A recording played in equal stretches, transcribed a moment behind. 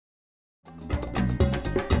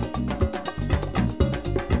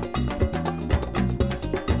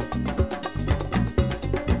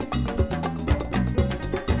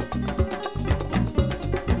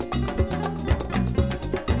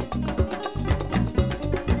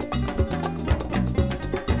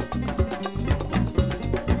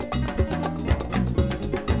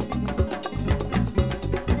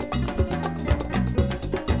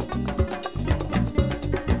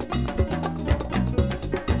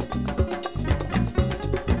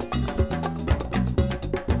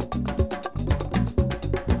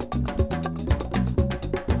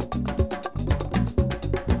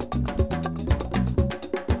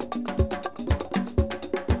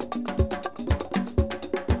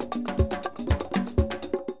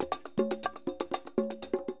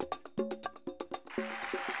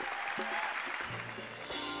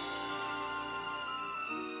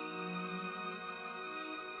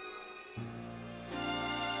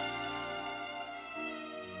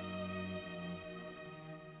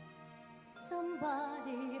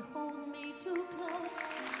Somebody hold me too close.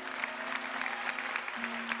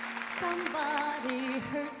 Somebody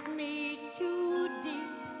hurt me too deep.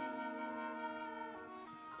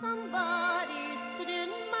 Somebody sit in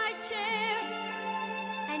my chair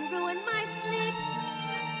and ruin my sleep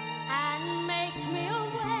and make me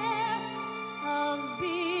aware of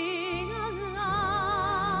being alive.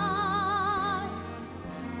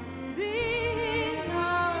 Being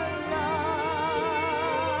alive.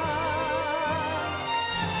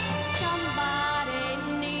 Somebody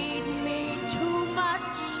need me too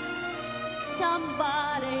much.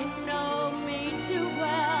 Somebody know me too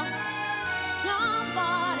well.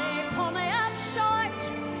 Somebody pull me up short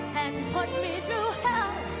and put me through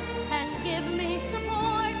hell and give me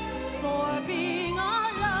support for being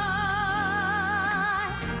alive.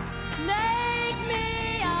 Make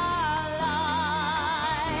me alive.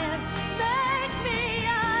 Make me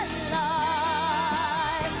alive.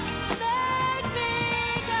 Make me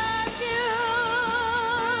confused.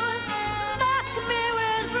 Smack me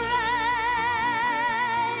with praise.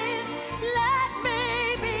 Let me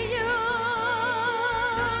be used.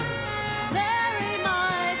 Bury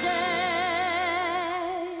my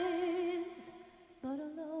days, but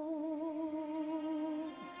alone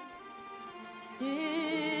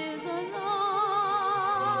is alone.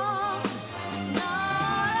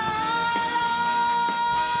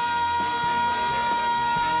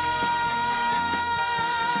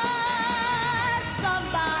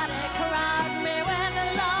 Somebody crown me with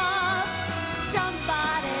love.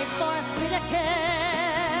 Somebody force me to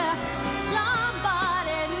care.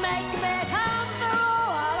 Somebody make me come through.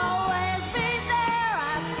 I'll always be there,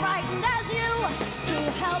 as frightened as you, to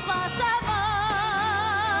help us survive.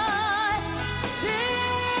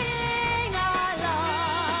 Being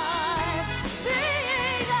alive. Being alive.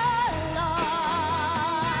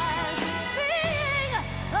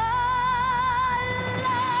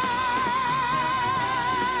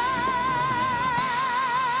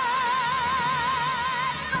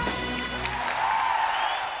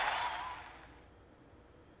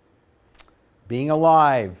 Being Being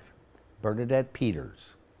Alive, Bernadette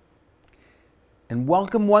Peters. And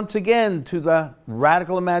welcome once again to the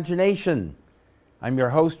Radical Imagination. I'm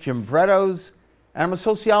your host, Jim Vredos, and I'm a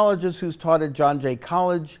sociologist who's taught at John Jay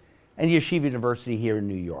College and Yeshiva University here in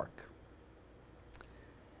New York.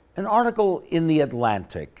 An article in The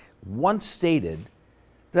Atlantic once stated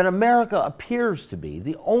that America appears to be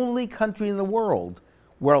the only country in the world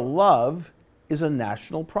where love is a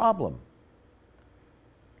national problem.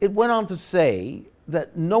 It went on to say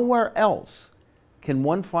that nowhere else can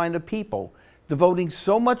one find a people devoting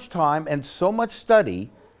so much time and so much study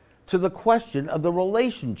to the question of the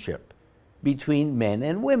relationship between men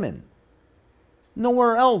and women.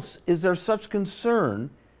 Nowhere else is there such concern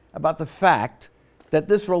about the fact that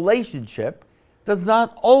this relationship does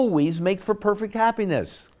not always make for perfect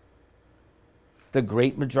happiness. The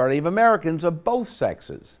great majority of Americans of both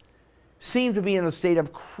sexes seem to be in a state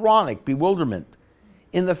of chronic bewilderment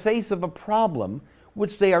in the face of a problem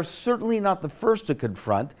which they are certainly not the first to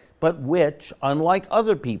confront, but which, unlike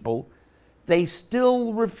other people, they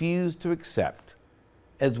still refuse to accept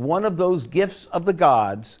as one of those gifts of the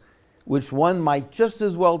gods which one might just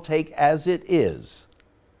as well take as it is,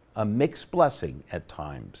 a mixed blessing at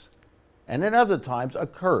times, and at other times a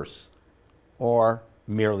curse, or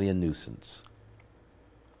merely a nuisance.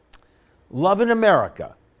 Love in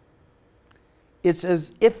America. It's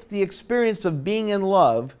as if the experience of being in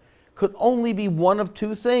love could only be one of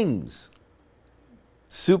two things: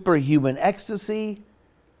 superhuman ecstasy,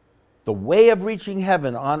 the way of reaching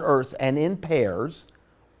heaven on earth and in pairs,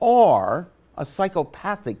 or a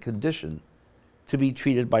psychopathic condition to be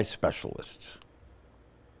treated by specialists.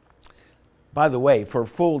 By the way, for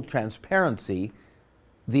full transparency,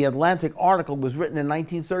 the Atlantic article was written in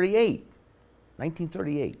 1938.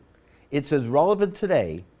 1938. It's as relevant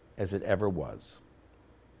today as it ever was.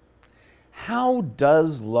 How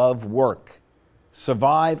does love work,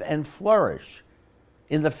 survive, and flourish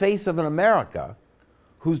in the face of an America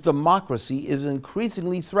whose democracy is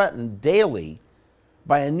increasingly threatened daily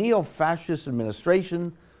by a neo-fascist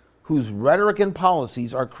administration whose rhetoric and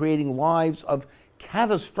policies are creating lives of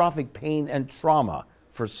catastrophic pain and trauma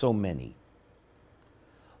for so many?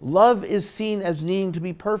 Love is seen as needing to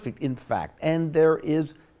be perfect, in fact, and there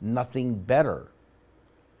is nothing better.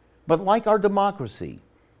 But like our democracy,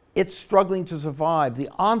 it's struggling to survive the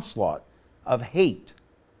onslaught of hate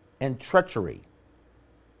and treachery.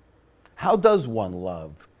 How does one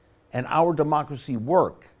love and our democracy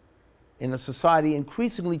work in a society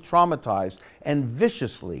increasingly traumatized and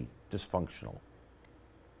viciously dysfunctional?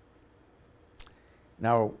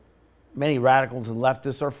 Now, many radicals and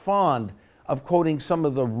leftists are fond of quoting some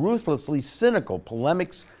of the ruthlessly cynical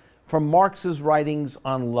polemics from Marx's writings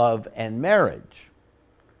on love and marriage.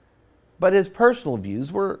 But his personal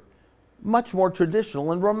views were much more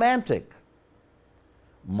traditional and romantic.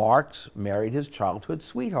 Marx married his childhood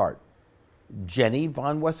sweetheart, Jenny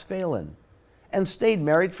von Westphalen, and stayed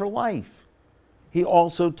married for life. He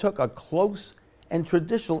also took a close and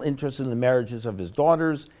traditional interest in the marriages of his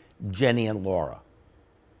daughters, Jenny and Laura.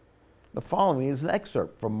 The following is an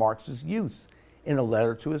excerpt from Marx's youth in a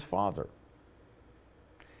letter to his father.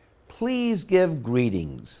 Please give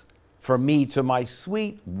greetings from me to my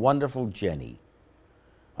sweet, wonderful Jenny.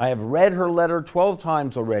 I have read her letter 12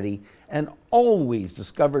 times already and always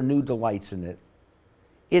discover new delights in it.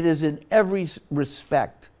 It is in every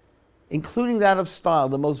respect, including that of style,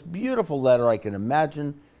 the most beautiful letter I can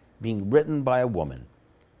imagine being written by a woman.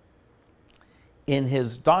 In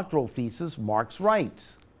his doctoral thesis, Marx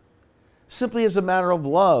writes, simply as a matter of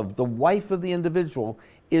love, the wife of the individual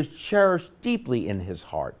is cherished deeply in his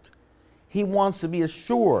heart. He wants to be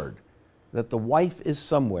assured that the wife is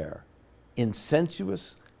somewhere in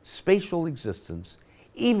sensuous, spatial existence,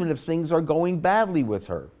 even if things are going badly with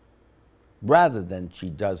her, rather than she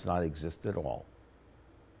does not exist at all.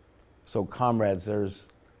 So, comrades, there's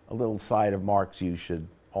a little side of Marx you should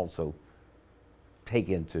also take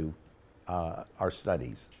into our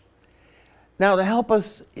studies. Now, to help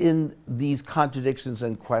us in these contradictions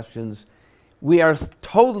and questions, we are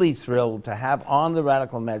totally thrilled to have on the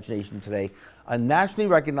Radical Imagination today a nationally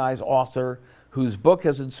recognized author whose book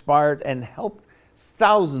has inspired and helped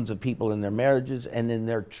thousands of people in their marriages and in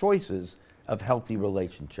their choices of healthy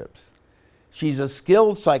relationships. She's a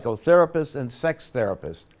skilled psychotherapist and sex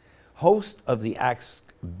therapist, host of the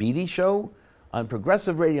Ask Beatty Show on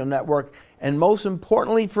Progressive Radio Network, and most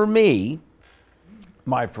importantly for me,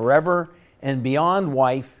 my forever and beyond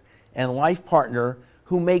wife and life partner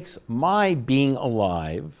who makes my being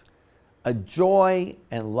alive a joy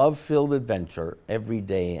and love-filled adventure every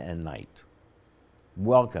day and night.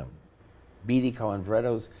 Welcome, Beatty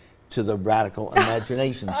Cohen-Vretos, to the Radical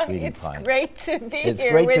Imagination, sweetie pie. It's great to be It's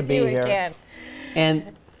here great with to be you here. again.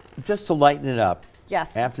 And just to lighten it up, Yes.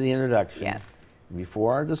 after the introduction, Yes.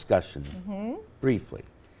 before our discussion, briefly,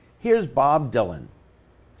 here's Bob Dylan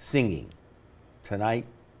singing, "Tonight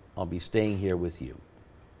I'll Be Staying Here With You."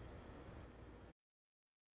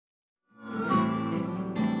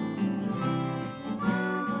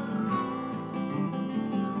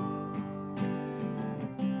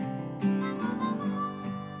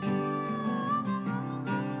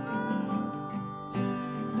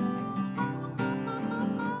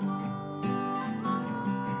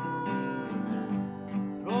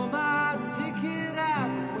 Throw my ticket out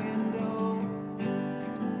the window.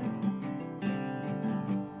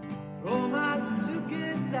 Throw my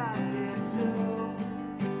suitcase out there too.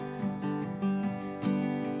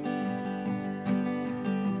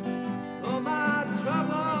 Throw my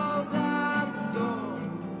troubles out the door.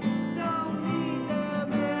 Don't need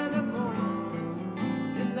them anymore.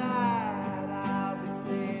 Tonight I'll be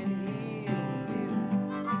staying here with you.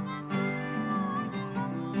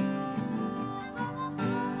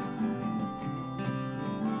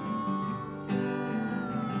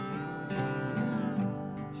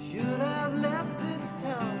 Should have left this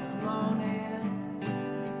town this morning,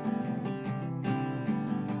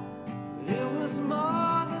 but it was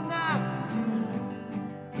more than I could do.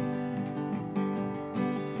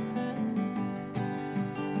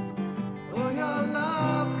 Oh, your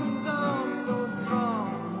love comes on so strong,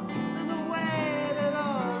 and I waited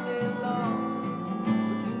all day long.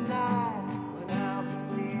 But tonight, when I'll be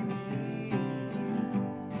staying here with you,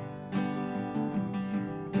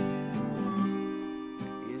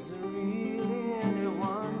 is it really any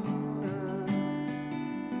wonder?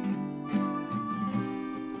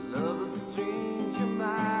 Love a stranger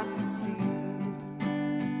might deceive.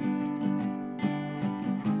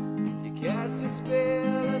 You cast your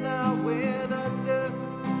spell and I went under.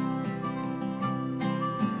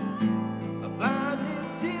 I find it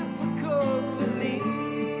difficult to leave.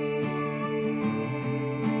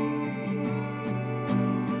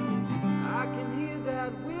 I can hear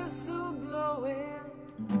that whistle blowing.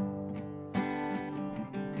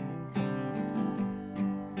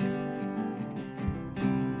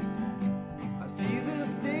 I see the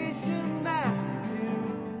station master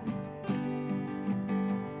too.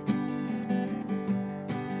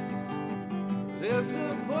 There's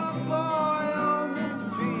a poor boy on the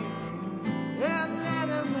street, and let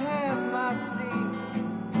him have my seat.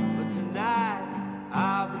 But tonight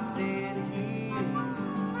I'll be staying here.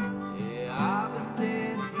 Yeah, I'll be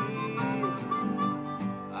staying here.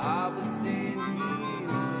 I'll be staying here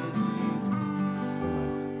with you.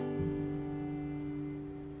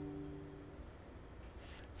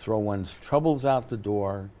 throw one's troubles out the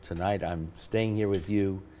door. Tonight I'm staying here with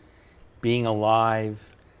you, being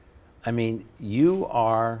alive. I mean, you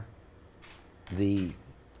are the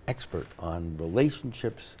expert on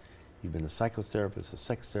relationships. You've been a psychotherapist, a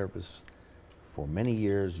sex therapist for many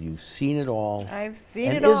years. You've seen it all. I've seen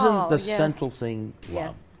and it all. isn't the yes. central thing love?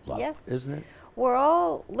 Yes. Love, Yes. isn't it? We're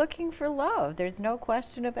all looking for love. There's no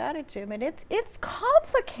question about it, Jim. And it's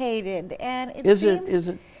complicated, and it Is seems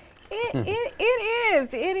it?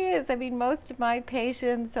 It is. I mean, most of my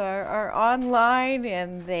patients are online,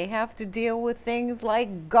 and they have to deal with things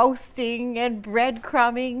like ghosting and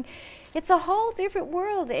breadcrumbing. It's a whole different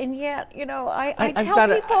world, and yet, you know, I tell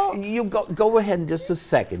people. You go ahead in just a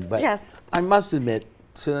second, but Yes. I must admit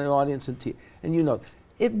to the audience and you know,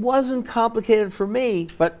 it wasn't complicated for me.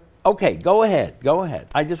 But okay, go ahead.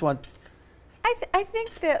 I just want. I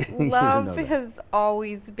think that You love know that. has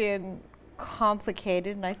always been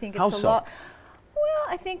complicated, and I think it's How a so? lot. Well,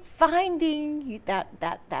 I think finding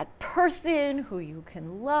that person who you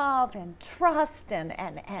can love and trust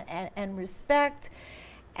and respect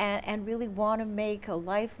and really want to make a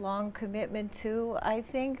lifelong commitment to, I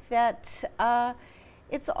think that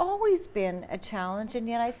it's always been a challenge, and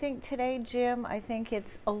yet I think today, Jim, I think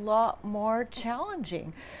it's a lot more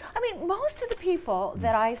challenging. I mean, most of the people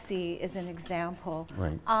that I see as an example,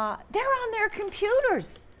 Right. They're on their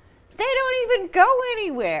computers. They don't even go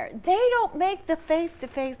anywhere. They don't make the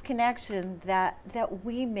face-to-face connection that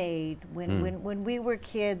we made when we were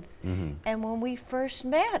kids and when we first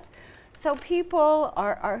met. So people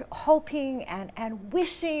are hoping and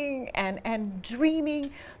wishing and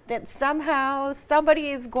dreaming that somehow somebody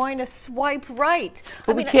is going to swipe right.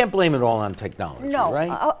 But we can't blame it all on technology, No,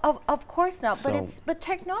 right? of course not. So- But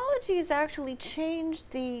technology has actually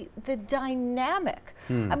changed the dynamic.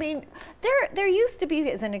 I mean, there used to be,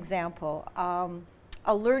 as an example,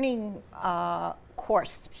 a learning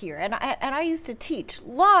course here, and I used to teach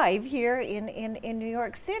live here in New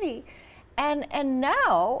York City. And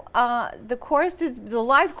now the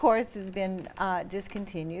live course has been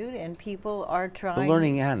discontinued, and people are trying. The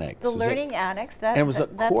learning annex. The is learning it? annex. And it was a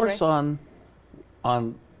that's course right.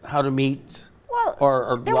 on how to meet. Well,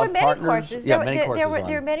 or there love were many partners? courses. Yeah, there, many there, courses there were on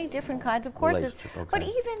there are many different kinds of courses. relationship, But okay.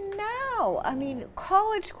 even now, I mean,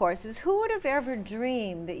 college courses. Who would have ever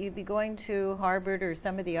dreamed that you'd be going to Harvard or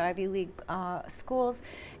some of the Ivy League schools,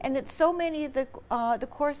 and that so many of the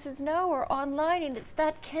courses now are online, and it's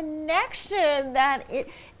that connection that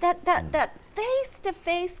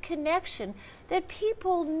face-to-face connection that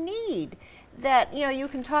people need. That, you know, you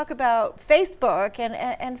can talk about Facebook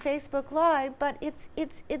and Facebook Live, but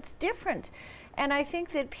it's different. And I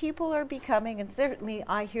think that people are becoming, and certainly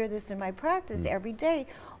I hear this in my practice every day,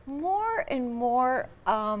 more and more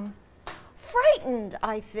frightened,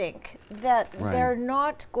 I think, that Right. they're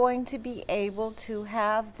not going to be able to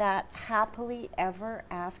have that happily ever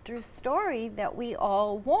after story that we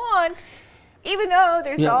all want, even though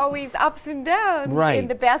there's always ups and downs Right. in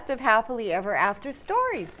the best of happily ever after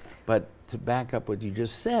stories. But to back up what you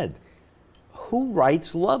just said, who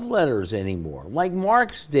writes love letters anymore, like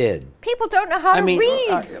Marx did? People don't know how to read.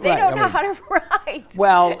 They right, don't know how to write.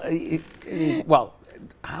 Well, well,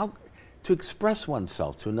 how to express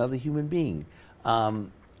oneself to another human being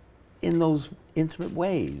in those intimate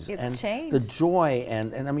ways, It's and changed. the joy,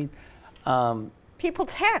 and I mean, People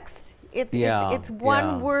text. It's Yeah, one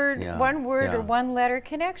yeah, word, yeah, or yeah. one letter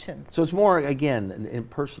connections. so it's more again an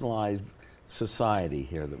impersonalized society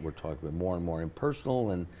here that we're talking about, more and more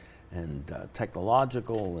impersonal and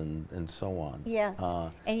technological and so on. Yes.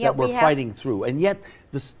 And yet that we're we have- fighting through, and yet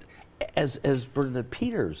this, as Bernadette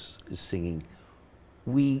Peters is singing,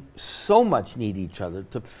 we so much need each other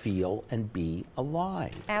to feel and be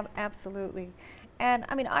alive. Absolutely. And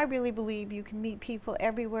I mean, I really believe you can meet people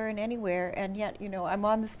everywhere and anywhere, and yet, you know, I'm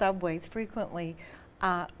on the subways frequently,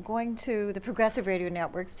 going to the Progressive Radio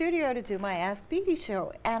Network studio to do my Ask Beatty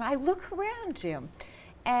show, and I look around, Jim,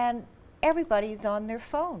 and everybody's on their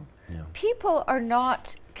phone. Yeah. People are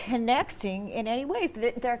not connecting in any ways.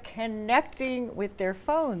 They're connecting with their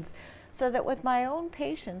phones. So that with my own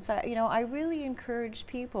patients, I really encourage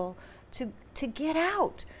people to get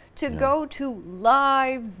out, to go to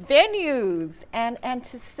live venues and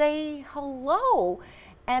to say hello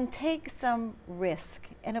and take some risk.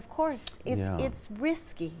 And of course, it's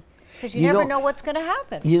risky because you never know what's going to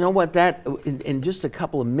happen. You know what, that in just a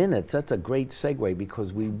couple of minutes, that's a great segue,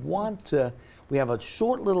 because we have a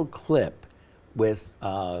short little clip with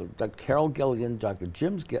Dr. Carol Gilligan, Dr.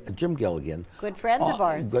 Jim Gilligan. Good friends of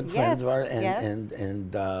ours. Good friends of ours, Yes.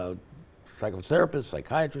 and psychotherapists,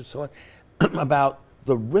 psychiatrists, so on, about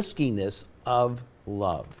the riskiness of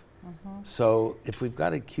love. So if we've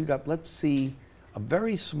got it queued up, let's see a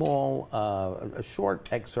very small, a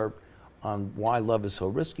short excerpt on why love is so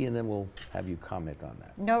risky, and then we'll have you comment on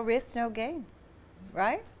that. No risk, no gain,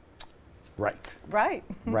 right? Right. Right.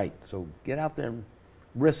 Right. So get out there and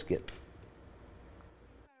risk it.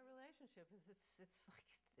 A relationship is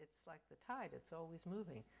it's like the tide. It's always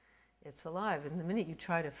moving. It's alive. And the minute you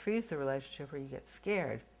try to freeze the relationship or you get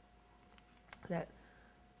scared,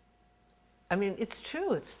 I mean, it's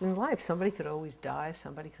true. It's in life. Somebody could always die.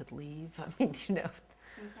 Somebody could leave. I mean, you know,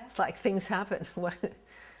 exactly. It's like things happen.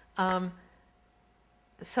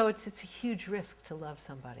 So it's a huge risk to love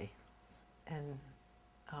somebody, and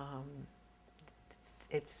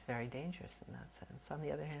it's very dangerous in that sense. On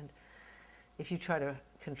the other hand, if you try to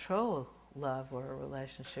control love or a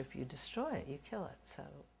relationship, you destroy it. You kill it. So.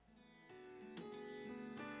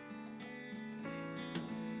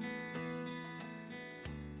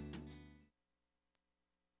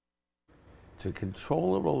 To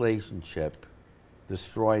control a relationship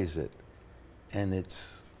destroys it, and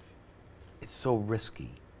it's so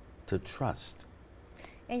risky to trust.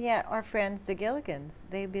 And yet our friends, the Gilligans,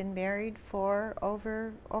 they've been married for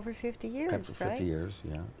over 50 years, After 50 right? years,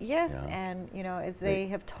 yeah. Yes, yeah. and you know, as they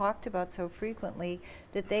have talked about so frequently,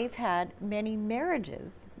 that they've had many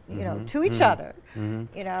marriages, you know, to each other,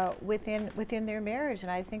 you know, within their marriage.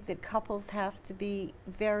 And I think that couples have to be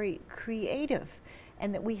very creative,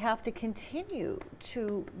 and that we have to continue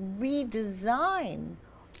to redesign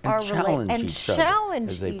And our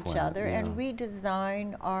challenge each other, and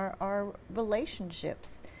redesign our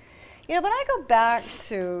relationships. You know, but I go back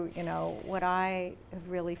to, you know, what I have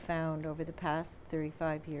really found over the past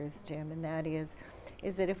 35 years, Jim, and that is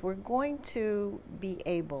that if we're going to be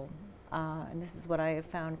able, and this is what I have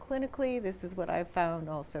found clinically, this is what I've found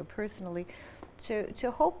also personally,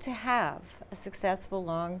 to hope to have a successful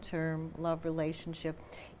long-term love relationship,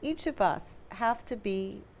 each of us have to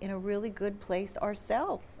be in a really good place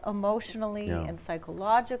ourselves, emotionally and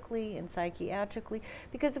psychologically and psychiatrically.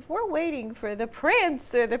 Because if we're waiting for the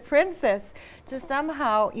prince or the princess to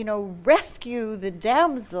somehow, you know, rescue the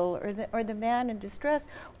damsel or the man in distress,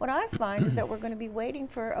 what I find is that we're going to be waiting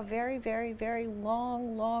for a very, very, very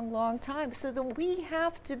long time. So that we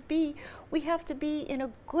have to be in a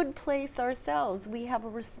good place ourselves. We have a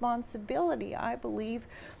responsibility, I believe,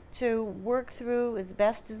 to work through as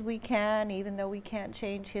best as we can, even though we can't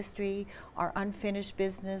change history, our unfinished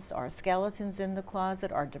business, our skeletons in the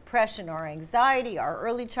closet, our depression, our anxiety, our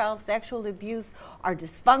early child sexual abuse, our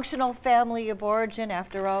dysfunctional family of origin.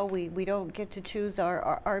 After all, we don't get to choose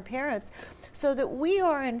our parents. So that we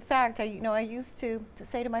are, in fact, I used to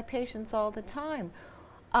say to my patients all the time,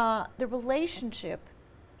 the relationship,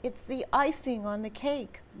 it's the icing on the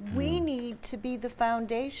cake. We need to be the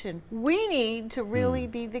foundation. We need to really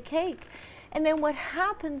be the cake. And then what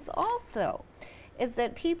happens also is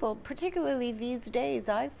that people, particularly these days,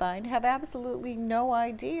 I find, have absolutely no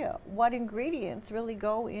idea what ingredients really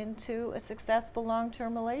go into a successful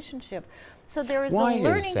long-term relationship. So there is Why a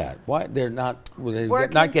learning. is that? Why they're not We're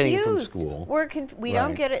not getting it from confused. school? We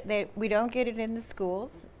don't get it. We don't get it in the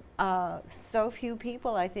schools. So few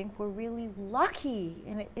people, I think, were really lucky,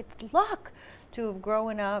 and it's luck to have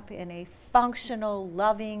grown up in a functional,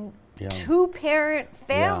 loving, two-parent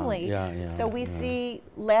family. So we see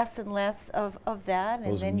less and less of that.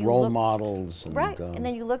 Those and then role models. And and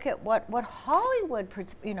then you look at what Hollywood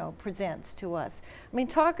presents to us. I mean,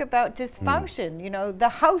 talk about dysfunction. You know, the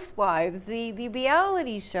housewives, the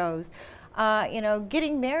reality shows. You know,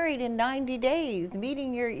 getting married in 90 days,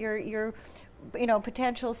 meeting your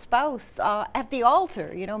potential spouse at the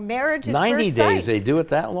altar, marriage at 90 first days, sight. they do it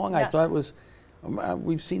that long? I thought it was,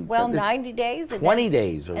 we've seen... Well, 90 days. 20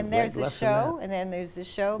 days. Or and there's a less show, than and then there's the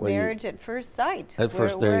show, where Marriage at First Sight. At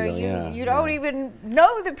first, there you go, You don't even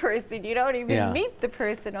know the person. You don't even meet the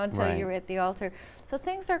person until you're at the altar. So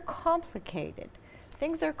things are complicated.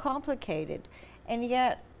 Things are complicated. And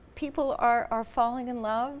yet, people are falling in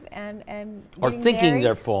love and Or thinking married.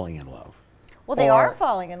 they're falling in love. Well, they are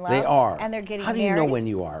falling in love. They are. And they're getting married. How do married. you know when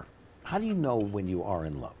you are? How do you know when you are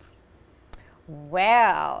in love?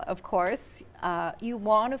 Well, of course, you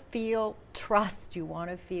want to feel trust. You want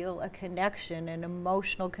to feel a connection, an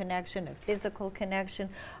emotional connection, a physical connection,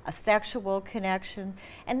 a sexual connection.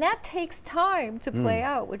 And that takes time to play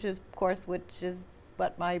out, which is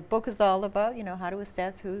what my book is all about, how to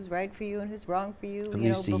assess who's right for you and who's wrong for you, At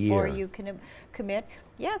least a before year. you can commit.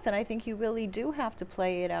 Yes, and I think you really do have to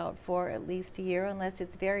play it out for at least a year, unless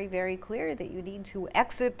it's very, very clear that you need to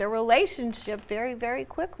exit the relationship very, very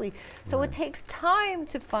quickly. So it takes time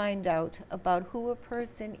to find out about who a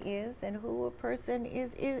person is and who a person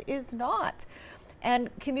is not. and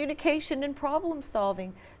communication and problem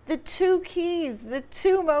solving. The two keys, the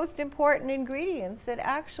two most important ingredients that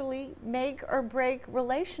actually make or break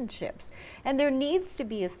relationships. And there needs to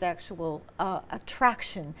be a sexual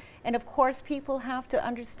attraction. And of course, people have to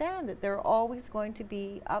understand that there are always going to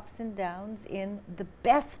be ups and downs in the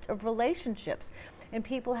best of relationships. And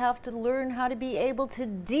people have to learn how to be able to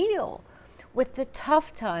deal with the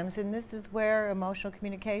tough times. And this is where emotional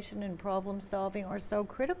communication and problem solving are so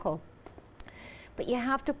critical. But you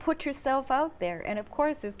have to put yourself out there. And of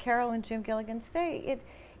course, as Carol and Jim Gilligan say,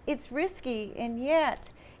 it's risky, and yet,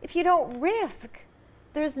 if you don't risk,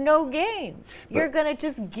 there's no gain. You're going to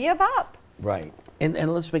just give up. Right. And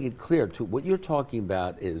let's make it clear, too, what you're talking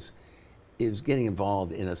about is getting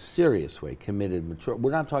involved in a serious way, committed, mature.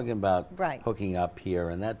 We're not talking about hooking up here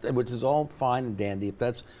and that, which is all fine and dandy. If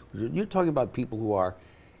that's, you're talking about people who are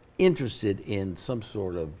interested in some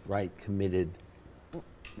sort of, committed,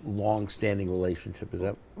 long-standing relationship. Is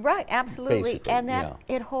that right? Absolutely. Basically, and that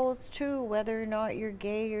it holds true whether or not you're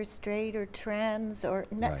gay or straight or trans or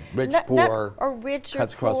rich, poor, or rich or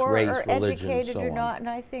cuts across poor race, or religion, educated so or on. not. And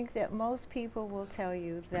I think that most people will tell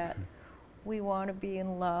you that we want to be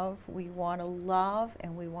in love, we want to love,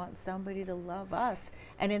 and we want somebody to love us.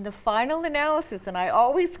 And in the final analysis, and I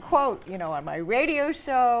always quote, on my radio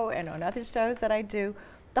show and on other shows that I do,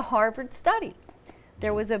 the Harvard study.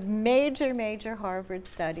 There was a major, major Harvard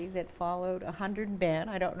study that followed 100 men.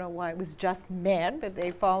 I don't know why it was just men, but they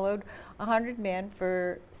followed 100 men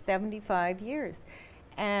for 75 years,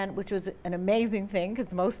 and which was an amazing thing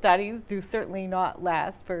because most studies do certainly not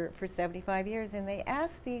last for 75 years. And they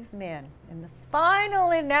asked these men in the final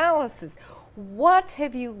analysis, what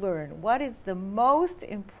have you learned? What is the most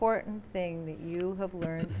important thing that you have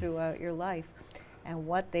learned throughout your life? And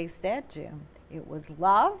what they said, Jim, it was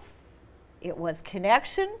love. It was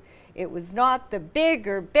connection. It was not the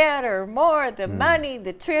bigger, better, more, the money,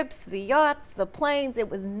 the trips, the yachts, the planes. It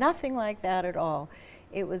was nothing like that at all.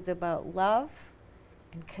 It was about love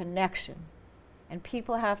and connection. And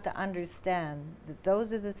people have to understand that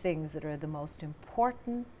those are the things that are the most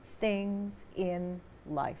important things in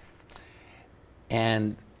life.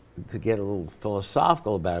 And to get a little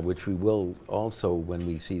philosophical about it, which we will also when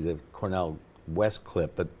we see the Cornell West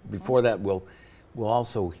clip, but before that we'll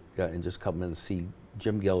also, in just a couple minutes, see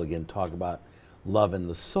Jim Gilligan talk about love and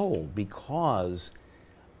the soul, because,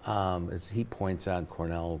 as he points out,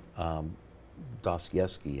 Cornell,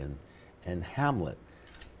 Dostoevsky, and Hamlet,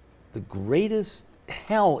 the greatest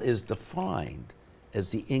hell is defined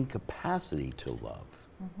as the incapacity to love.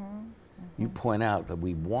 You point out that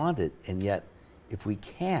we want it, and yet, if we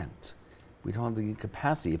can't, we don't have the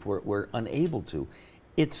incapacity, if we're unable to,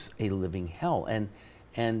 it's a living hell.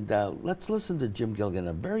 And let's listen to Jim Gilligan,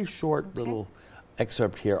 a very short little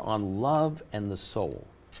excerpt here on love and the soul.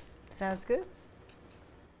 Sounds good.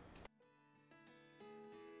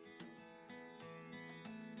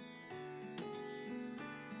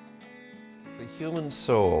 The human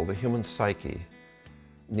soul, the human psyche,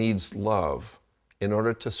 needs love in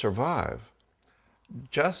order to survive,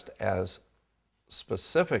 just as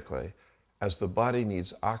specifically as the body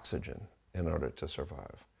needs oxygen in order to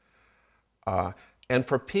survive. And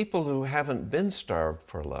for people who haven't been starved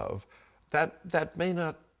for love, that may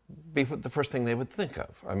not be the first thing they would think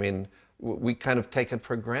of. I mean, we kind of take it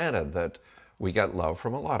for granted that we get love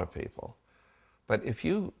from a lot of people. But if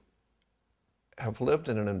you have lived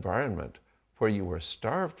in an environment where you were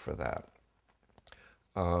starved for that,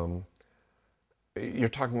 you're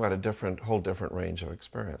talking about a whole different range of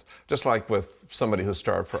experience. Just like with somebody who's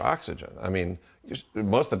starved for oxygen. I mean,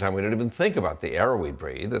 most of the time we don't even think about the air we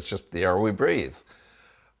breathe, it's just the air we breathe.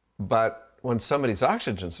 But when somebody's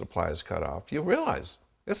oxygen supply is cut off, you realize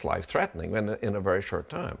it's life-threatening in a very short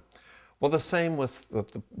time. Well, the same with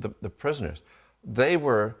the prisoners. They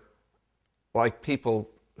were like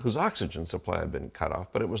people whose oxygen supply had been cut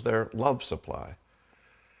off, but it was their love supply.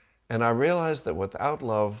 And I realized that without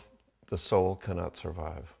love, the soul cannot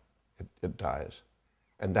survive. It dies.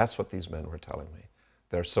 And that's what these men were telling me.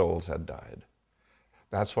 Their souls had died.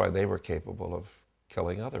 That's why they were capable of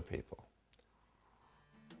killing other people.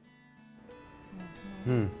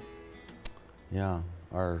 Yeah,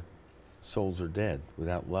 our souls are dead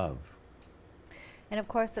without love. And of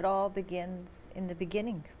course, it all begins in the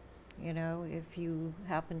beginning. If you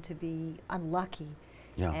happen to be unlucky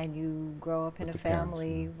and you grow up in a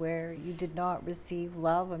family where you did not receive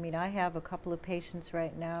love. I mean, I have a couple of patients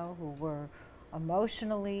right now who were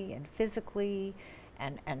emotionally and physically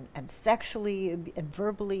and sexually and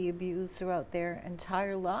verbally abused throughout their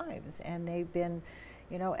entire lives. And they've been,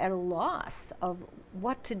 at a loss of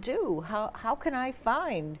what to do. How can I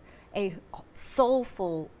find a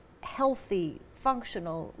soulful, healthy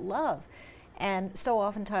functional love. And so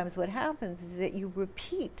oftentimes what happens is that you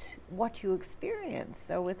repeat what you experience.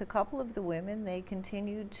 So with a couple of the women, they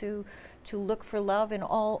continued to look for love in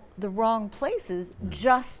all the wrong places,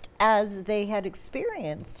 just as they had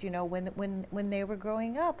experienced, you know, when they were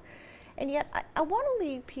growing up. And yet I want to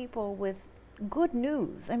leave people with good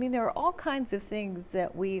news. I mean, there are all kinds of things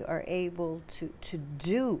that we are able to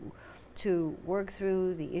do to work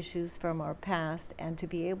through the issues from our past and to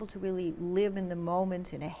be able to really live in the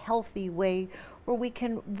moment in a healthy way where we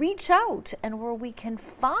can reach out and where we can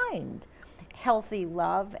find healthy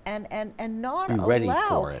love and not be ready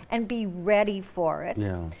for it. and be ready for it.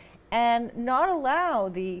 Yeah. And not allow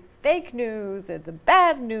the fake news or the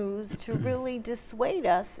bad news to really dissuade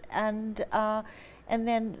us and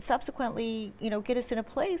then subsequently, you know, get us in a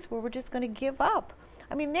place where we're just going to give up.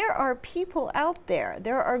 I mean, there are people out there.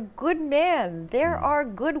 There are good men. There are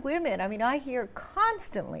good women. I mean, I hear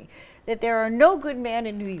constantly that there are no good men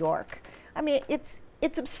in New York. I mean, it's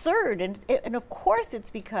absurd, and of course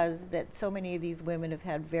it's because that so many of these women have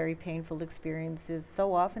had very painful experiences,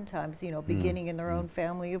 so oftentimes, you know, beginning in their own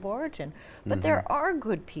family of origin. But there are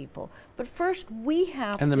good people. But first, we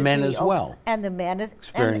have to And the men as well. And the men as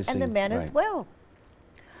and the men as well.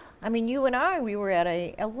 I mean, you and I, we were at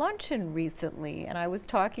a luncheon recently, and I was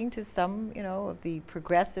talking to some, you know, of the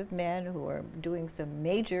progressive men who are doing some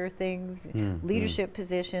major things, leadership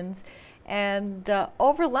positions. And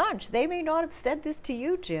over lunch, they may not have said this to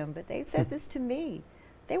you, Jim, but they said this to me.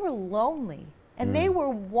 They were lonely, and they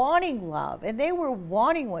were wanting love, and they were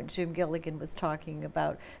wanting what Jim Gilligan was talking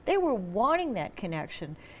about. They were wanting that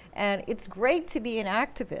connection. And it's great to be an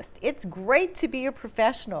activist. It's great to be a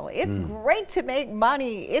professional. It's great to make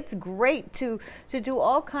money. It's great to do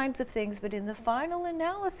all kinds of things. But in the final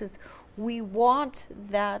analysis, we want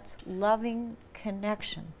that loving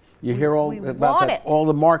connection. You hear all about that, all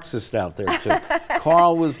the Marxists out there too.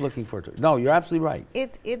 Carl was looking for it. No, you're absolutely right.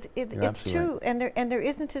 It's true, right. and there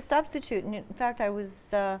isn't a substitute. And in fact, I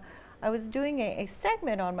was doing a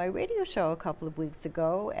segment on my radio show a couple of weeks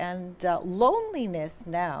ago, and loneliness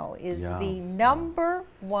now is the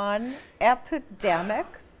 #1 epidemic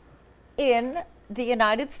in the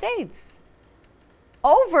United States,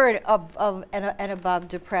 over and above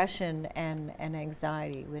depression and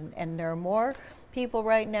anxiety. And there are more people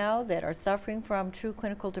right now that are suffering from true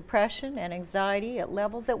clinical depression and anxiety at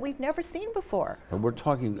levels that we've never seen before. And we're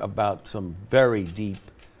talking about some very deep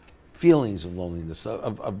feelings of loneliness,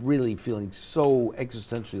 of really feeling so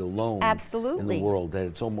existentially alone in the world that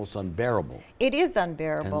it's almost unbearable. It is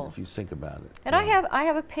unbearable. And if you think about it. And I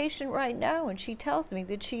have a patient right now, and she tells me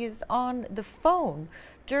that she is on the phone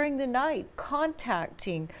during the night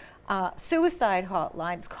contacting suicide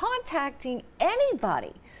hotlines, contacting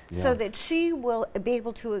anybody so that she will be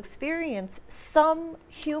able to experience some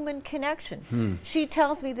human connection. She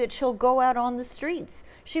tells me that she'll go out on the streets.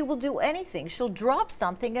 She will do anything. She'll drop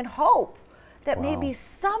something and hope that maybe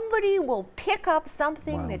somebody will pick up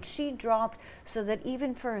something that she dropped, so that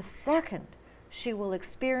even for a second she will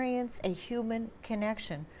experience a human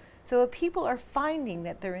connection. So if people are finding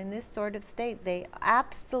that they're in this sort of state, they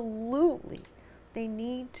absolutely, they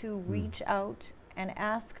need to reach out and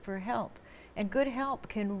ask for help. And good help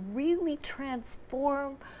can really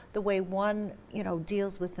transform the way one, you know,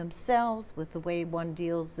 deals with themselves, with the way one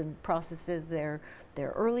deals and processes their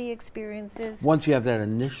early experiences. Once you have that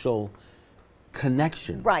initial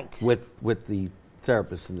connection with the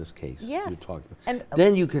therapist in this case you're talking about, and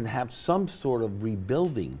then you can have some sort of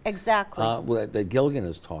rebuilding. Exactly. That Gilligan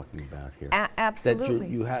is talking about here.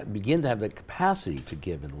 Absolutely. That you begin to have the capacity to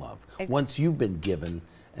give in love once you've been given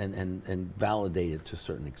and validated to a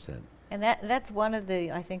certain extent. And that's one of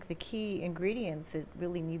the, I think, the key ingredients that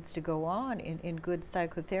really needs to go on in good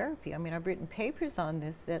psychotherapy. I mean, I've written papers on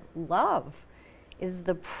this, that love is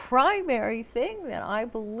the primary thing that I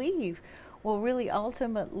believe will really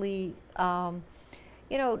ultimately,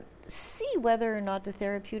 you know, see whether or not the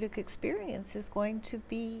therapeutic experience is going to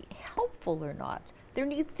be helpful or not. There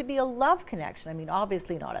needs to be a love connection. I mean,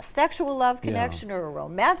 obviously not a sexual love connection or a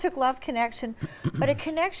romantic love connection, but a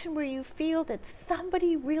connection where you feel that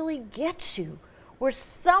somebody really gets you, where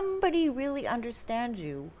somebody really understands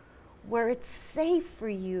you, where it's safe for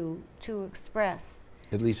you to express.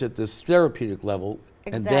 At least at this therapeutic level,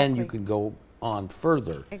 and then you can go on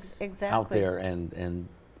further out there and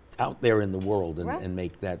out there in the world and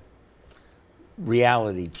make that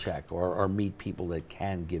reality check or meet people that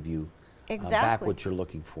can give you back what you're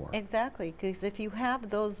looking for. Exactly, because if you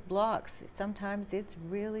have those blocks, sometimes it's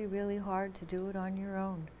really, really hard to do it on your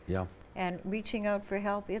own. Yeah. And reaching out for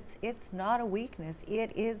help, it's not a weakness,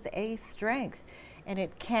 it is a strength. And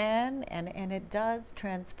it can and it does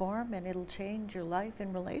transform, and it'll change your life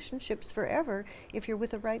and relationships forever if you're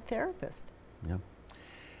with the right therapist. Yeah.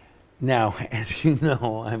 Now, as you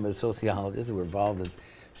know, I'm a sociologist. We're involved in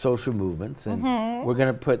social movements, and we're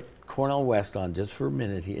going to put Cornel West on just for a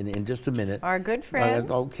minute, in just a minute. Our good friend.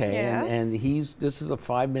 Okay, Yes. and this is a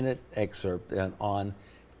 5-minute excerpt on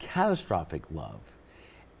catastrophic love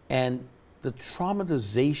and the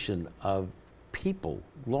traumatization of people,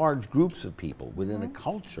 large groups of people within a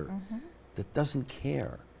culture that doesn't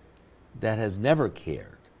care, that has never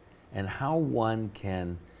cared, and how one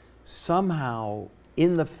can somehow,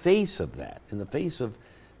 in the face of that, in the face of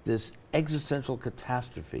this existential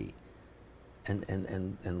catastrophe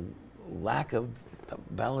and lack of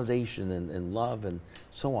validation and love and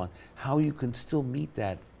so on, how you can still meet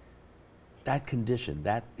that condition,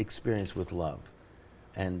 that experience with love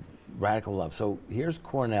and radical love. So here's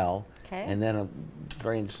Cornel, and then I'm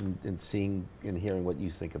very interested in seeing and hearing what you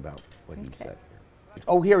think about what he said here.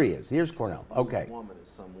 Oh, here he is. Here's Cornel. Okay. A woman is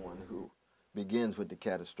someone who begins with the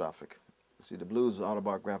catastrophic. See, the blues is an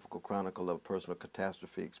autobiographical chronicle of personal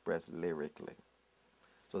catastrophe expressed lyrically.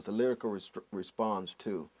 So it's a lyrical response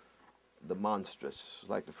to the monstrous. It's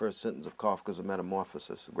like the first sentence of Kafka's A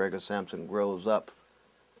Metamorphosis. Gregor Samson grows up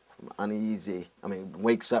from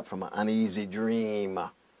wakes up from an uneasy dream,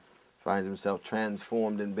 finds himself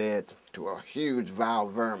transformed in bed to a huge vile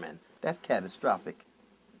vermin. That's catastrophic.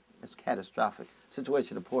 That's catastrophic.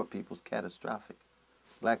 Situation of poor people is catastrophic.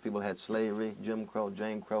 Black people had slavery, Jim Crow,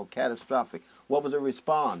 catastrophic. What was the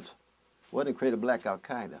response? It wasn't create a black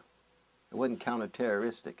Al-Qaeda. It wasn't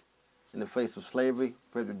counter-terroristic. In the face of slavery,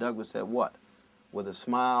 Frederick Douglass said what? With a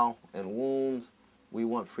smile and wounds, we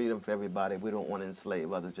want freedom for everybody. We don't want to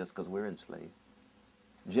enslave others just because we're enslaved.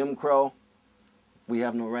 Jim Crow, we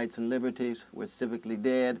have no rights and liberties. We're civically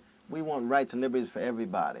dead. We want rights and liberties for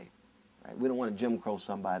everybody. Right? We don't want to Jim Crow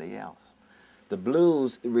somebody else. The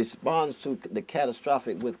blues responds to the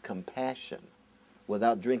catastrophic with compassion,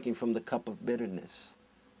 without drinking from the cup of bitterness.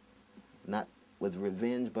 Not with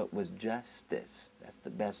revenge, but with justice. That's the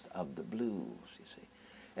best of the blues, you see.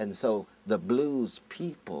 And so the blues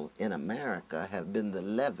people in America have been the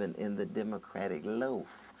leaven in the democratic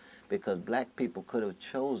loaf, because black people could have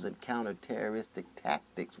chosen counter-terroristic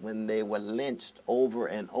tactics when they were lynched over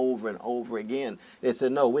and over and over again. They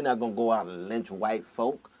said, no, we're not going to go out and lynch white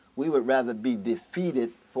folk. We would rather be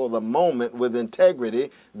defeated for the moment with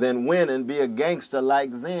integrity than win and be a gangster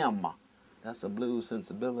like them. That's a blues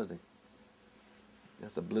sensibility.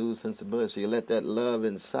 That's a blues sensibility. So you let that love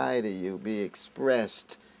inside of you be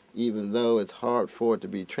expressed, even though it's hard for it to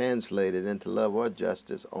be translated into love or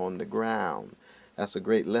justice on the ground. That's a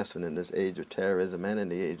great lesson in this age of terrorism and in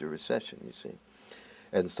the age of recession, you see.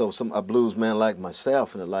 And so a blues man like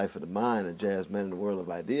myself in the life of the mind, a jazz man in the world of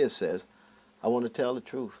ideas, says, I want to tell the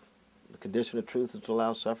truth. The condition of truth is to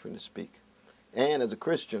allow suffering to speak. And as a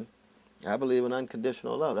Christian, I believe in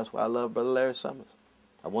unconditional love. That's why I love Brother Larry Summers.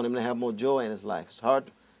 I want him to have more joy in his life. It's hard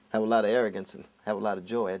to have a lot of arrogance and have a lot of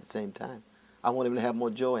joy at the same time. I want him to have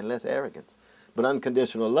more joy and less arrogance. But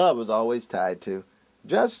unconditional love is always tied to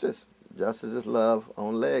justice. Justice is love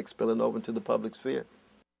on legs spilling over into the public sphere.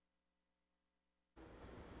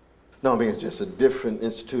 No, I mean, it's just a different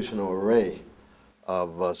institutional array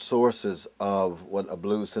of sources of what a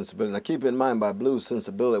blues sensibility. Now keep in mind, by blues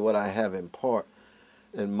sensibility, what I have in part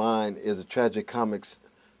in mind is a tragicomics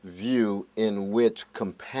view in which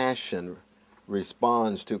compassion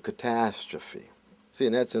responds to catastrophe. See,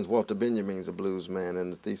 in that sense, Walter Benjamin's a blues man,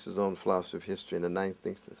 and the thesis on philosophy of history in the 9th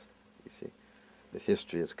thesis, you see, that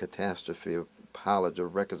history is catastrophe of pilage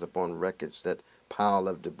of records upon records, that pile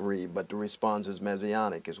of debris, but the response is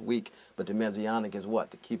messianic, is weak, but the messianic is what?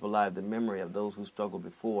 To keep alive the memory of those who struggled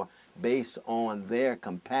before, based on their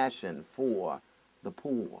compassion for the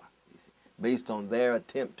poor, you see, based on their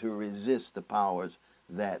attempt to resist the powers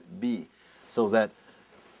that be. So that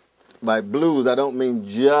by blues, I don't mean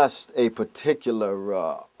just a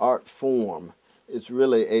particular art form. It's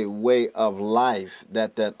really a way of life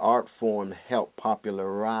that art form helped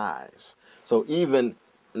popularize. So even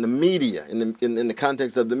in the media, in the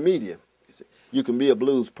context of the media, you can be a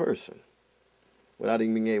blues person without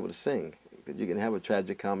even being able to sing. Because you can have a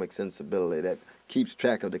tragicomic sensibility that keeps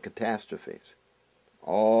track of the catastrophes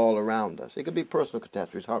all around us. It could be personal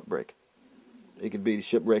catastrophes, heartbreak. It could be the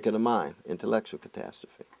shipwreck of the mind, intellectual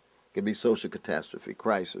catastrophe. It could be social catastrophe,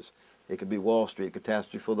 crisis. It could be Wall Street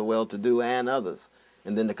catastrophe for the well-to-do and others.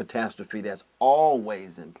 And then the catastrophe that's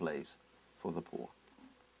always in place for the poor.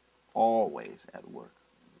 Always at work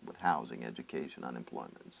with housing, education,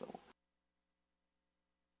 unemployment, and so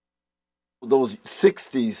on. Those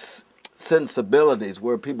 60s sensibilities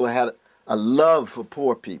where people had a love for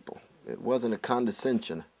poor people. It wasn't a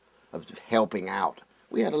condescension of helping out.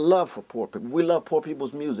 We had a love for poor people. We love poor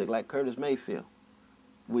people's music, like Curtis Mayfield.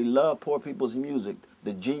 We love poor people's music,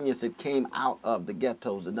 the genius that came out of the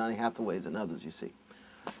ghettos, the Donny Hathaways and others, you see.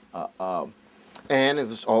 And it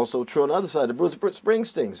was also true on the other side, the Bruce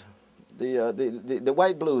Springsteens, the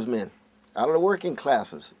white blues men out of the working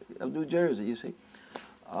classes of New Jersey, you see.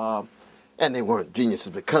 And they weren't geniuses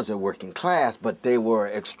because they're working class, but they were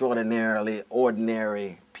extraordinarily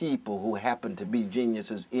ordinary people who happened to be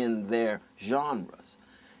geniuses in their genres.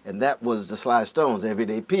 And that was the Sly Stones,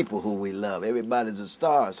 everyday people who we love. Everybody's a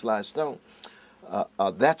star, Sly Stone.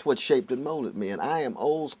 That's what shaped and molded me. And I am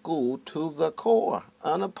old school to the core,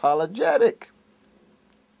 unapologetic.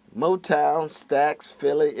 Motown, Stax,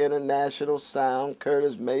 Philly International Sound,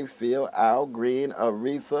 Curtis Mayfield, Al Green,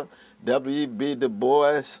 Aretha, W.E.B. Du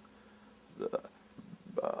Bois,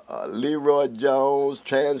 Leroy Jones,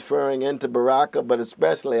 transferring into Baraka, but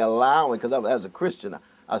especially allowing, because as a Christian,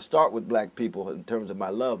 I start with black people in terms of my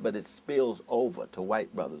love, but it spills over to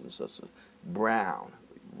white brothers and sisters, brown,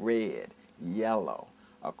 red, yellow,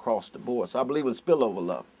 across the board. So I believe in spillover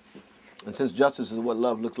love. And since justice is what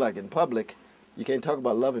love looks like in public, you can't talk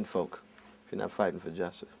about loving folk if you're not fighting for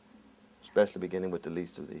justice, especially beginning with the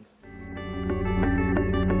least of these.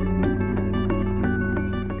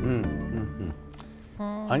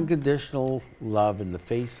 Unconditional love in the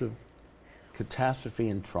face of catastrophe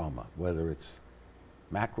and trauma, whether it's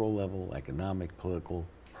macro level, economic, political,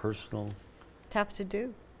 personal. Tough to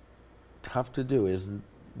do. Tough to do, isn't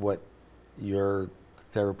what your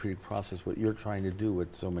therapeutic process, what you're trying to do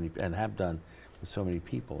with so many, and have done with so many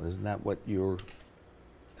people, isn't that what you're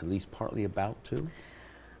at least partly about too?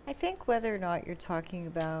 I think whether or not you're talking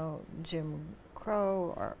about Jim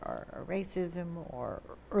Crow or racism or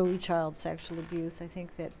early child sexual abuse, I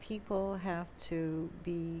think that people have to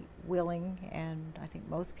be willing, and I think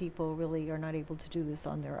most people really are not able to do this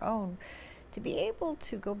on their own, to be able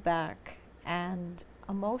to go back and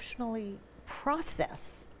emotionally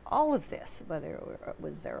process all of this, whether it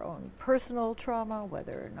was their own personal trauma,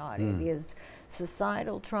 whether or not it is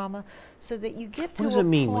societal trauma, so that you get to a point. What does it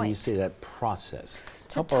mean when you say that process?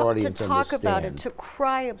 To talk about it, to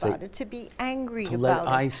cry about it, to be angry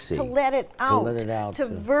about it, to let it out, to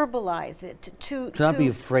verbalize it, to not be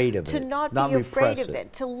afraid of it, to not be afraid of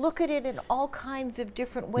it, to look at it in all kinds of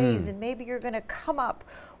different ways, and maybe you're going to come up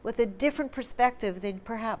with a different perspective than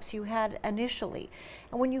perhaps you had initially.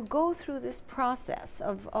 And when you go through this process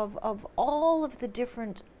of all of the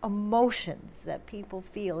different emotions that people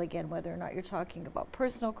feel, again, whether or not you're talking about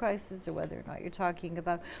personal crisis, or whether or not you're talking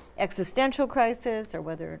about existential crisis, or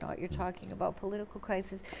whether or not you're talking about political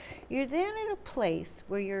crisis, you're then at a place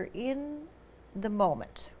where you're in the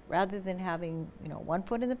moment, rather than having, you know, one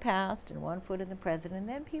foot in the past and one foot in the present. And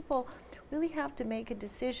then people really have to make a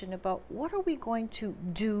decision about, what are we going to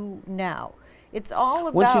do now? It's all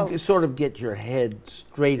about... Once you sort of get your head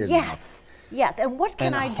straight enough. Yes, and what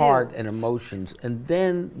can I do? And heart and emotions, and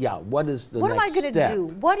then, what is the next step? What am I going to do?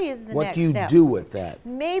 What is the next step? What do you do with that?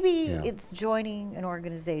 Maybe it's joining an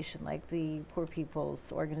organization like the Poor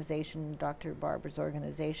People's Organization, Dr. Barber's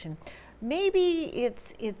organization. Maybe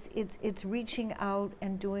it's reaching out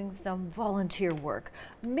and doing some volunteer work.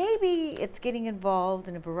 Maybe it's getting involved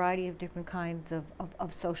in a variety of different kinds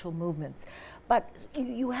of social movements. But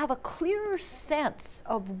you have a clearer sense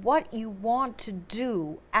of what you want to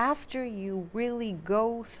do after you really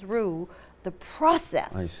go through the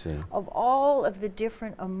process of all of the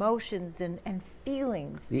different emotions and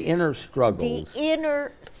feelings. The inner struggles. The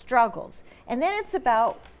inner struggles. And then it's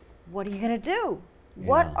about, what are you going to do?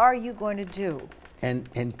 What are you going to do?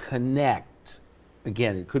 And connect.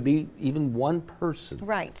 Again, it could be even one person.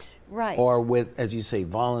 Right. Or with, as you say,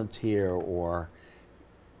 volunteer, or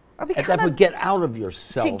that would get out of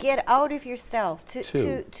yourself. To get out of yourself,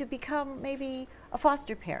 to become maybe a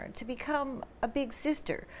foster parent, to become a big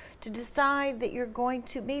sister, to decide that you're going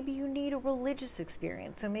to, maybe you need a religious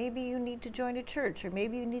experience, so maybe you need to join a church, or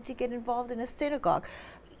maybe you need to get involved in a synagogue.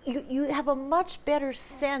 You have a much better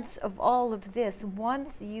sense of all of this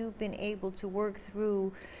once you've been able to work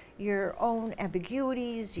through your own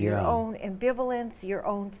ambiguities, your own ambivalence, your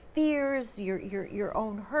own fears, your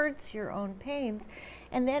own hurts, your own pains.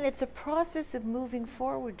 And then it's a process of moving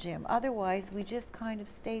forward, Jim. Otherwise, we just kind of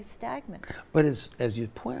stay stagnant. But as you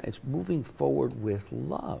point out, it's moving forward with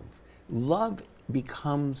love. Love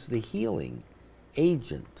becomes the healing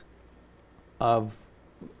agent of,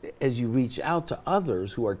 as you reach out to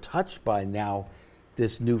others who are touched by now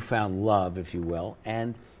this newfound love, if you will,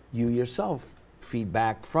 and you yourself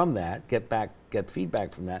feedback from that, get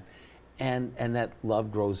feedback from that, and that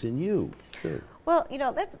love grows in you too. Well,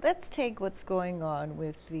 let's take what's going on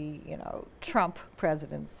with the, Trump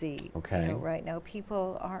presidency. Okay. Right now,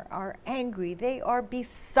 people are angry. They are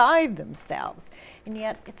beside themselves. And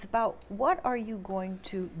yet, it's about what are you going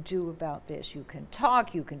to do about this? You can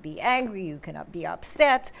talk, you can be angry, you can be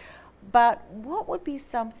upset, but what would be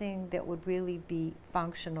something that would really be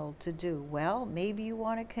functional to do? Well, maybe you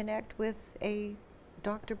want to connect with a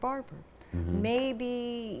Dr. Barber. Mm-hmm.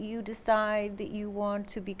 Maybe you decide that you want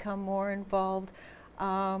to become more involved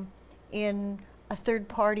in a third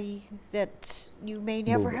party that you may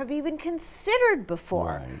never have even considered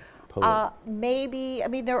before. Right. Maybe,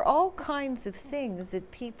 there are all kinds of things that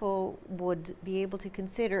people would be able to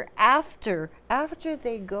consider after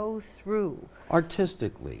they go through.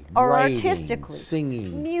 Artistically, or writing, artistically,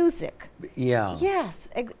 singing, music. Yeah. Yes,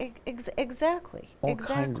 exactly. All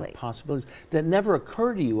kinds of possibilities that never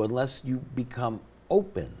occur to you unless you become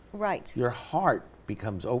open. Right. Your heart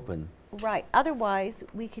becomes open. Right. Otherwise,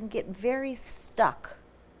 we can get very stuck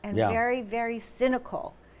and very, very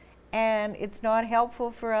cynical. And it's not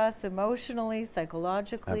helpful for us emotionally,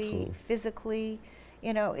 psychologically, Absolutely. Physically.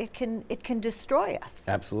 It can destroy us.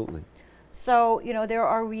 Absolutely. So, there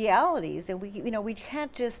are realities, and we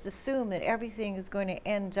can't just assume that everything is going to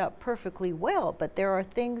end up perfectly well, but there are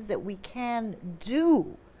things that we can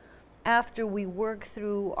do after we work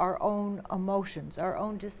through our own emotions, our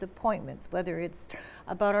own disappointments, whether it's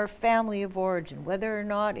about our family of origin, whether or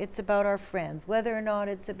not it's about our friends, whether or not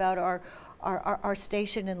it's about our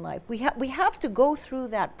station in life. We have to go through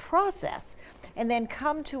that process and then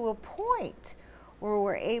come to a point where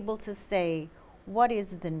we're able to say, what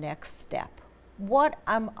is the next step? What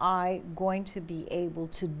am I going to be able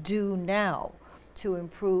to do now to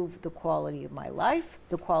improve the quality of my life,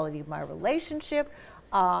 the quality of my relationship,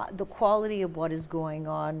 the quality of what is going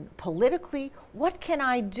on politically? What can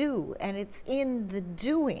I do? And it's in the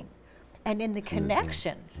doing and in the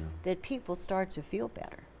connection that people start to feel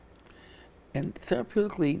better. And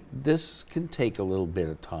therapeutically, this can take a little bit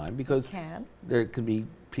of time because there could be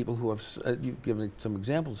people who have, you've given some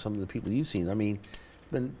examples of some of the people you've seen,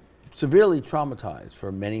 been severely traumatized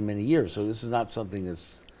for many, many years. So this is not something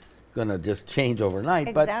that's going to just change overnight.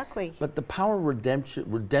 Exactly. But the power of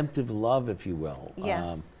redemptive love, if you will.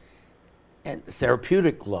 Yes. And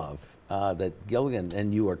therapeutic love that Gilligan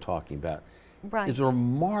and you are talking about is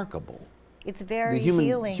remarkable. It's very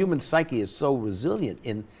healing. The human psyche is so resilient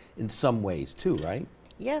in some ways too, right?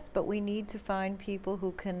 Yes, but we need to find people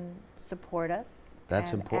who can support us.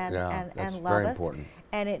 That's important. That's and very love us. important.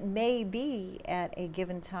 And it may be at a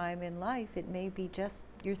given time in life, it may be just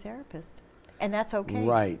your therapist. And that's okay.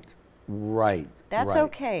 Right. That's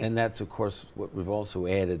okay. And that's, of course, what we've also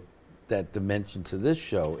added, that dimension to this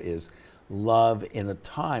show is love in a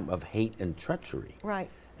time of hate and treachery. Right.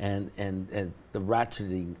 And the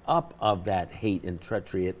ratcheting up of that hate and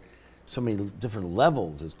treachery at so many different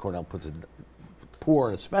levels, as Cornell puts it,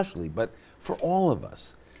 poor especially, but for all of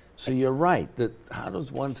us. So you're right, that how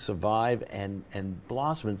does one survive and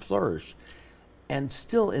blossom and flourish? And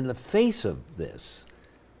still in the face of this,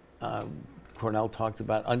 Cornell talked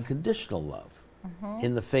about unconditional love. Mm-hmm.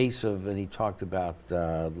 In the face of, and he talked about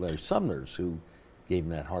Larry Sumner's, who gave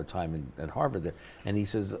him that hard time at Harvard there. And he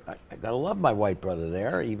says, I gotta love my white brother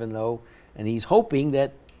there, even though, and he's hoping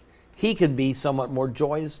that he can be somewhat more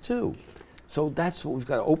joyous too. So that's what we've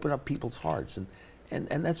got to open up people's hearts. And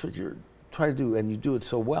that's what you're trying to do, and you do it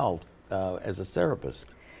so well as a therapist.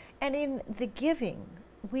 And in the giving,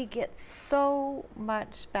 we get so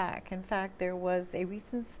much back. In fact, there was a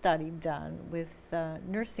recent study done with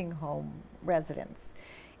nursing home residents.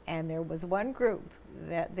 And there was one group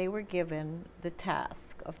that they were given the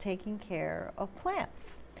task of taking care of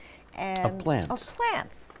plants. Of plants? Of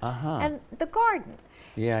plants. Uh-huh. And the garden.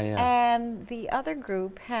 Yeah. And the other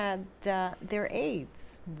group had their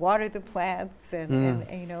aides water the plants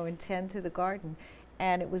and tend to the garden.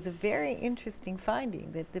 And it was a very interesting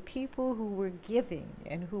finding that the people who were giving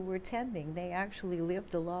and who were tending, they actually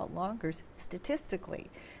lived a lot longer statistically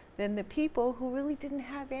than the people who really didn't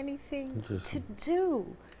have anything to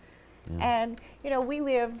do. Yeah. And we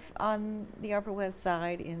live on the Upper West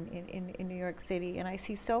Side in New York City, and I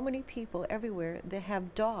see so many people everywhere that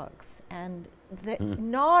have dogs. And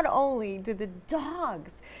not only do the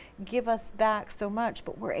dogs give us back so much,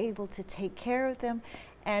 but we're able to take care of them.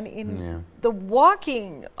 And in the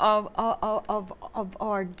walking of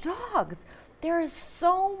our dogs, there is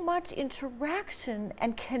so much interaction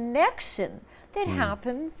and connection that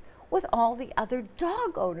happens with all the other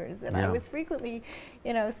dog owners. And I was frequently,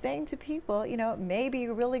 saying to people, it may be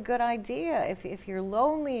a really good idea if you're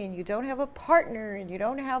lonely and you don't have a partner and you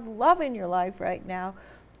don't have love in your life right now,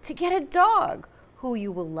 to get a dog who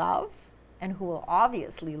you will love and who will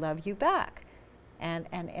obviously love you back. And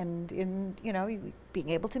in, you know, being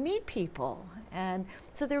able to meet people. And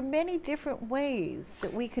so there are many different ways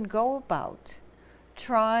that we can go about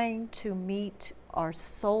trying to meet our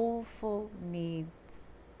soulful needs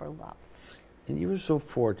for love. And you were so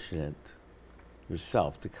fortunate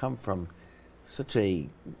yourself to come from such a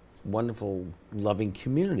wonderful, loving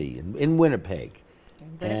community in Winnipeg.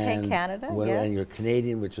 In Winnipeg, Canada, yes. And you're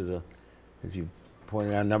Canadian, which is, as you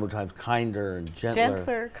pointed out a number of times, kinder and gentler.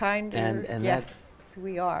 Gentler, kinder, and yes,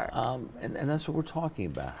 we are. And that's what we're talking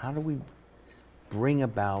about. How do we bring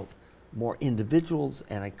about more individuals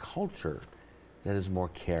and a culture that is more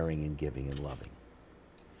caring and giving and loving?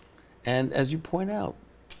 And as you point out,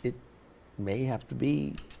 it may have to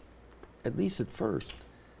be, at least at first,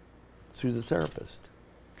 through the therapist.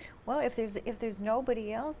 Well, if there's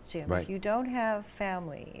nobody else, Jim, right. If you don't have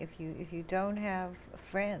family, if you don't have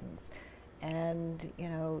friends, and you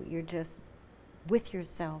know you're just with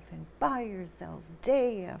yourself and by yourself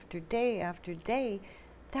day after day after day,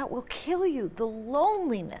 that will kill you. The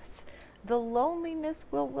loneliness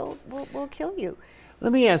will kill you.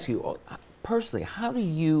 Let me ask you, personally, how do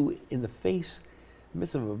you, in the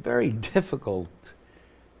midst of a very difficult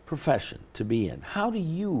profession to be in, how do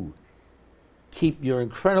you keep your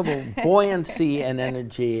incredible buoyancy and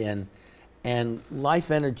energy and life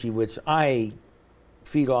energy, which I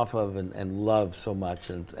feed off of and love so much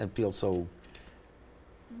and feel so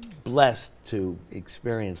blessed to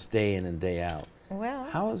experience day in and day out? Well,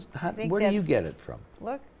 where do you get it from?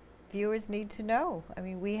 Look, viewers need to know. I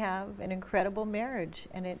mean, we have an incredible marriage,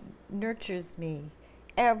 and it nurtures me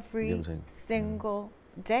every single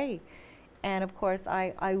day. And of course,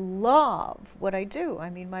 I love what I do. I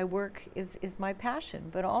mean, my work is my passion,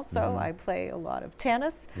 but also I play a lot of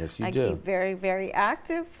tennis. Yes, you I do. keep very, very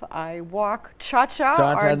active. I walk Cha-Cha,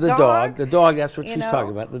 our the dog. The dog, that's what she's know. talking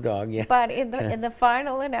about, the dog, yeah. But in the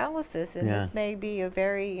final analysis, and this may be a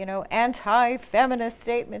very, you know, anti-feminist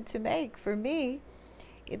statement to make, for me,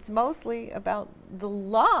 it's mostly about the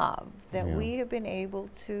love that we have been able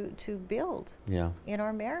to build in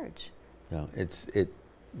our marriage. Yeah, it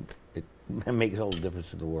makes all the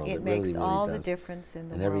difference in the world. It really, makes really all does. the difference in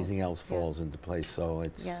the and world. everything else falls into place. So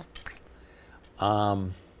it's yes.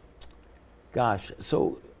 Gosh,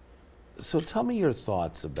 so tell me your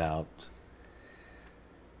thoughts about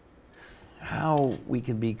how we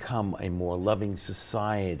can become a more loving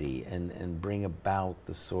society and bring about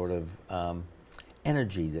the sort of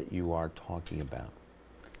energy that you are talking about.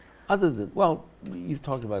 Other than, well, you've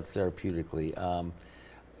talked about therapeutically.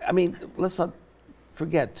 I mean, let's not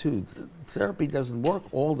forget too, therapy doesn't work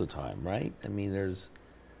all the time, right? I mean, there's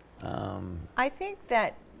I think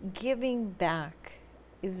that giving back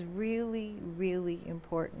is really, really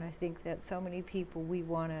important. I think that so many people, we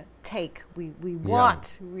want to take, we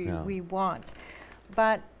want.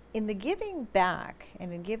 But in the giving back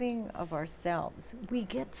and in giving of ourselves, we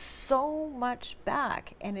get so much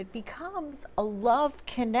back, and it becomes a love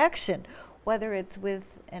connection, whether it's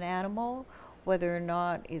with an animal, whether or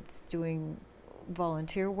not it's doing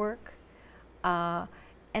volunteer work,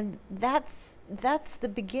 and that's the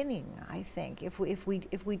beginning. I think if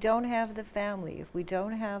we don't have the family, if we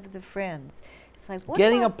don't have the friends, it's like what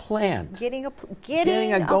getting a about plant, getting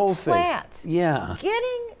a goldfish, plant,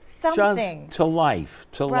 getting something just to life,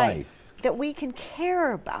 that we can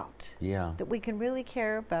care about, that we can really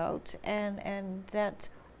care about, and that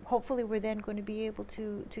hopefully we're then going to be able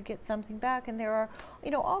to get something back. And there are,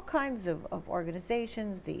 you know, all kinds of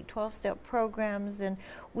organizations, the 12-step programs, and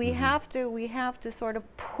we have to sort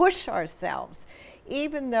of push ourselves,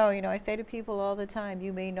 even though, you know, I say to people all the time,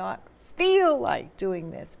 you may not feel like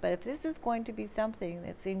doing this, but if this is going to be something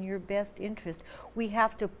that's in your best interest, we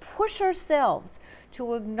have to push ourselves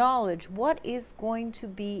to acknowledge what is going to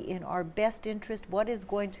be in our best interest, what is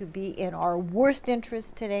going to be in our worst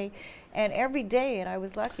interest today. And every day, and I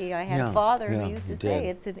was lucky, I had a father who used to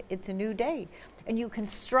say, it's a new day. And you can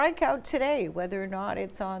strike out today, whether or not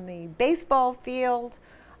it's on the baseball field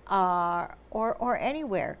or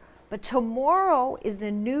anywhere. But tomorrow is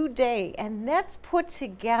a new day, and let's put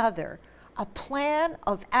together a plan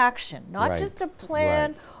of action, not just a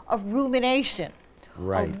plan of rumination,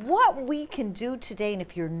 of what we can do today. And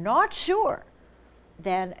if you're not sure,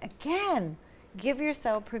 then again, give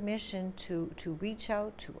yourself permission to reach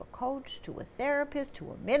out to a coach, to a therapist,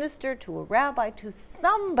 to a minister, to a rabbi, to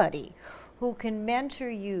somebody who can mentor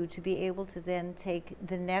you to be able to then take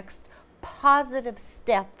the next positive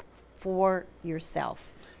step for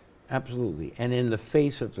yourself. Absolutely. And in the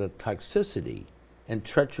face of the toxicity and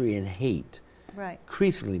treachery and hate,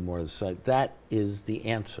 increasingly more so, that is the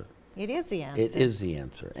answer. It is the answer. It is the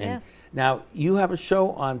answer. And Yes. now, you have a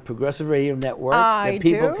show on Progressive Radio Network I that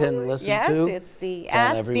people do. can listen yes, to. it's the It's on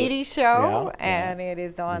Ask every- Beatty Show, Yeah, and it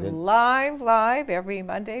is You on did- live every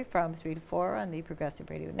Monday from 3 to 4 on the Progressive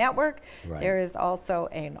Radio Network. Right. There is also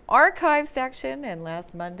an archive section, and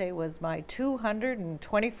last Monday was my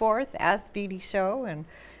 224th Ask Beatty Show, and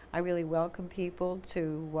I really welcome people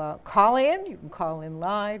to call in. You can call in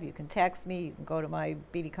live, you can text me, you can go to my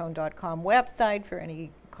beattycone.com website for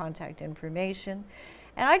any contact information.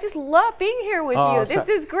 And I just love being here with you. This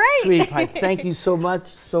is great. Sweetie pie, thank you so much,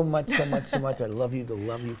 so much, so much, so much. I love you to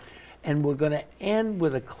love you. And we're going to end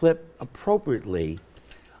with a clip appropriately.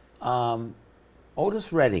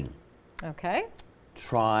 Otis Redding, Okay,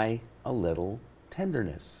 Try a Little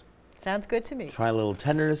Tenderness. sounds good to me. Try a Little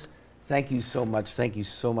Tenderness. Thank you so much. Thank you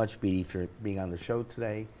so much, Beatty, for being on the show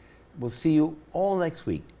today. We'll see you all next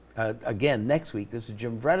week. Again, next week. This is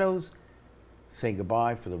Jim Vredos saying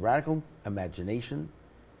goodbye for the Radical Imagination.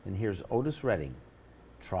 And here's Otis Redding,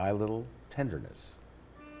 Try a Little Tenderness.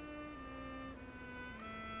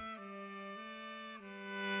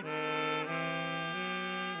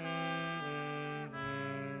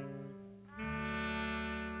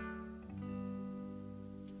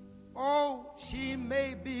 Oh, she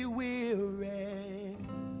may be weary.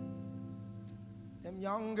 Them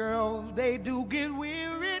young girls, they do get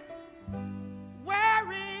wearied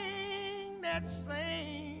wearing that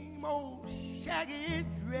same old shaggy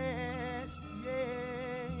dress.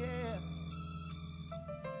 Yeah.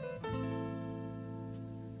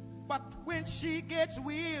 But when she gets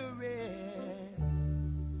weary,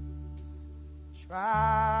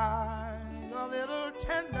 try a little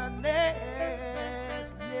tenderness.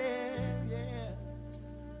 Yeah.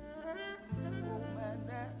 Oh, man,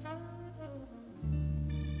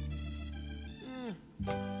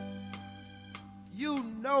 You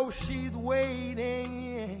know she's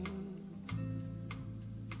waiting,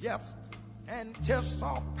 just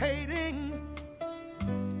anticipating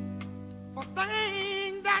for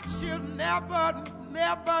things that she'll never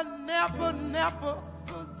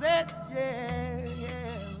possess. Yeah.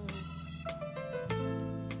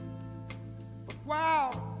 But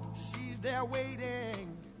while she's there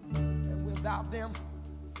waiting, and without them,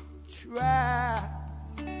 try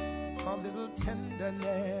a little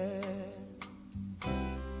tenderness.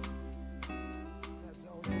 That's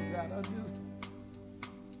all you gotta do.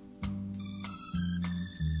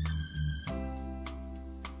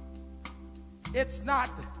 It's not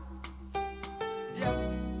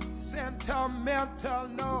just sentimental,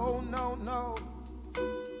 no.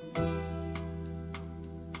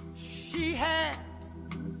 She has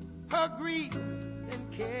her grief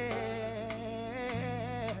and care,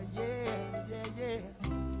 yeah.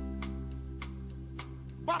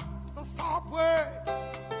 But the soft words,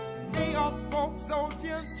 they are spoke so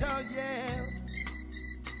gentle, yeah.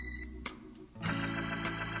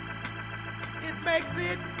 It makes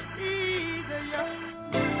it easier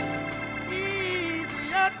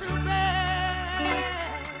to bear.